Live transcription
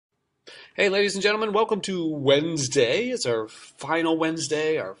Hey, ladies and gentlemen, welcome to Wednesday. It's our final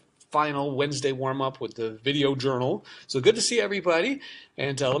Wednesday warm up with the video journal. So good to see everybody.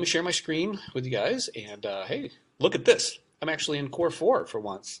 And let me share my screen with you guys. And hey, look at this. I'm actually in Core 4 for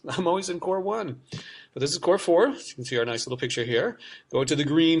once. I'm always in Core 1. But this is Core 4. As you can see our nice little picture here. Go to the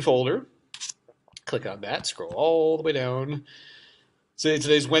green folder. Click on that. Scroll all the way down. So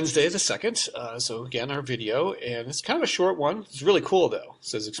today's Wednesday the 2nd, so again, our video, and it's kind of a short one. It's really cool, though. It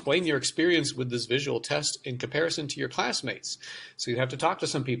says, explain your experience with this visual test in comparison to your classmates. So you have to talk to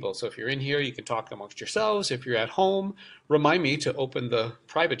some people. So if you're in here, you can talk amongst yourselves. If you're at home, remind me to open the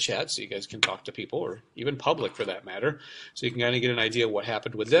private chat so you guys can talk to people, or even public for that matter, so you can kind of get an idea of what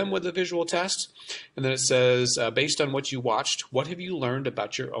happened with them with the visual test. And then it says, based on what you watched, what have you learned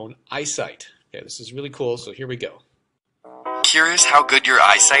about your own eyesight? Okay, this is really cool, so here we go. Curious how good your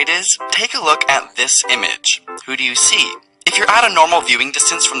eyesight is? Take a look at this image. Who do you see? If you're at a normal viewing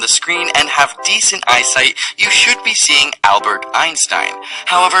distance from the screen and have decent eyesight, you should be seeing Albert Einstein.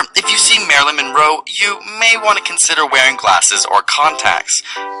 However, if you see Marilyn Monroe, you may want to consider wearing glasses or contacts.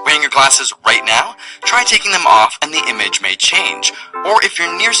 Wearing your glasses right now? Try taking them off and the image may change. Or if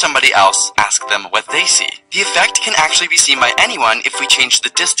you're near somebody else, ask them what they see. The effect can actually be seen by anyone if we change the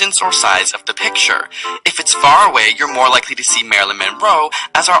distance or size of the picture. If it's far away, you're more likely to see Marilyn Monroe,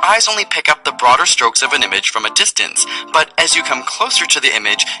 as our eyes only pick up the broader strokes of an image from a distance. But as you come closer to the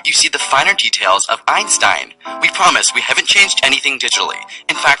image, you see the finer details of Einstein. We promise we haven't changed anything digitally.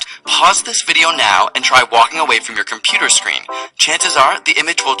 In fact, pause this video now and try walking away from your computer screen. Chances are the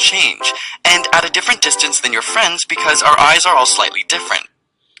image will change, and at a different distance than your friends because our eyes are all slightly different.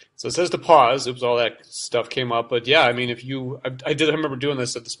 So it says to pause. Oops, all that stuff came up. But yeah, I mean, I remember doing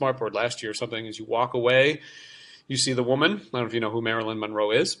this at the Smartboard last year or something. As you walk away, you see the woman. I don't know if you know who Marilyn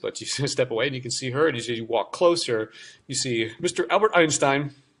Monroe is, but you step away and you can see her. And as you walk closer, you see Mr. Albert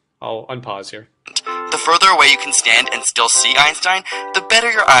Einstein. I'll unpause here. The further away you can stand and still see Einstein, the better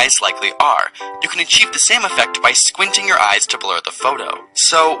your eyes likely are. You can achieve the same effect by squinting your eyes to blur the photo.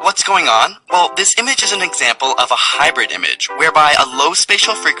 So what's going on? Well, this image is an example of a hybrid image, whereby a low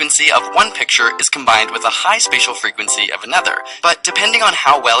spatial frequency of one picture is combined with a high spatial frequency of another. But depending on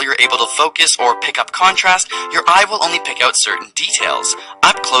how well you're able to focus or pick up contrast, your eye will only pick out certain details.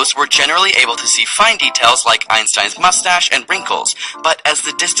 Up close, we're generally able to see fine details like Einstein's mustache and wrinkles, but as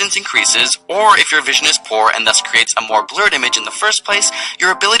the distance increases, or if your vision is poor and thus creates a more blurred image in the first place,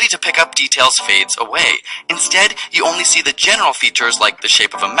 your ability to pick up details fades away. Instead, you only see the general features like the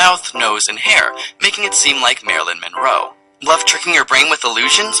shape of a mouth, nose, and hair, making it seem like Marilyn Monroe. Love tricking your brain with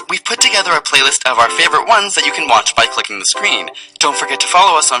illusions? We've put together a playlist of our favorite ones that you can watch by clicking the screen. Don't forget to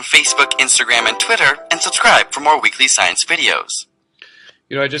follow us on Facebook, Instagram, and Twitter, and subscribe for more weekly science videos.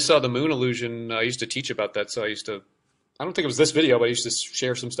 You know, I just saw the moon illusion. I used to teach about that, so I don't think it was this video, but I used to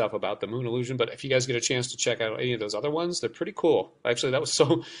share some stuff about the moon illusion. But if you guys get a chance to check out any of those other ones, they're pretty cool. Actually, that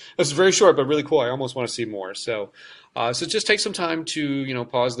was very short, but really cool. I almost want to see more. So just take some time to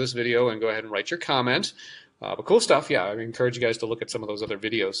pause this video and go ahead and write your comment. But cool stuff, yeah. I encourage you guys to look at some of those other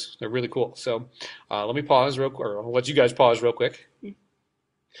videos. They're really cool. So let me pause real quick, or I'll let you guys pause real quick.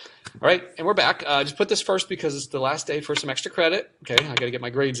 All right, and we're back. Just put this first because it's the last day for some extra credit. Okay, I got to get my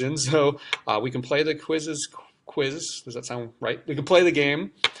grades in, so we can play the quiz. Does that sound right? We can play the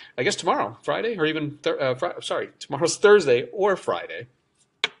game, I guess tomorrow, Friday, or even tomorrow's Thursday or Friday,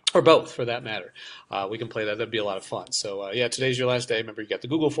 or both for that matter. We can play that. That'd be a lot of fun. So yeah, today's your last day. Remember, you got the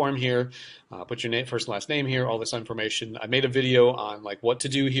Google form here. Put your name, first and last name here, all this information. I made a video on like what to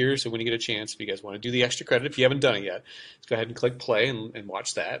do here, so when you get a chance, if you guys want to do the extra credit, if you haven't done it yet, just go ahead and click play and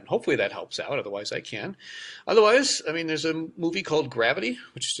watch that. And hopefully that helps out. Otherwise, I can. Otherwise, I mean, there's a movie called Gravity,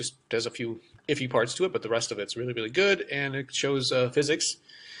 which just does a few iffy parts to it, but the rest of it's really, really good, and it shows physics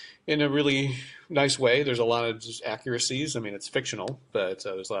in a really nice way. There's a lot of just accuracies. I mean, it's fictional, but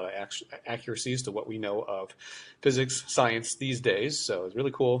there's a lot of accuracies to what we know of physics, science these days. So it's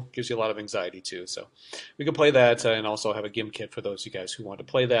really cool. Gives you a lot of anxiety too. So we can play that and also have a GIMP kit for those of you guys who want to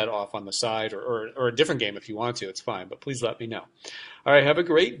play that off on the side, or a different game if you want to. It's fine, but please let me know. All right, have a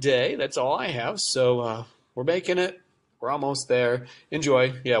great day. That's all I have. So we're making it. We're almost there.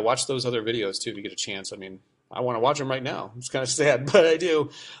 Enjoy. Yeah, watch those other videos too if you get a chance. I mean, I want to watch them right now. It's kind of sad, but I do.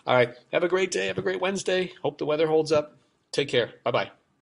 All right. Have a great day. Have a great Wednesday. Hope the weather holds up. Take care. Bye-bye.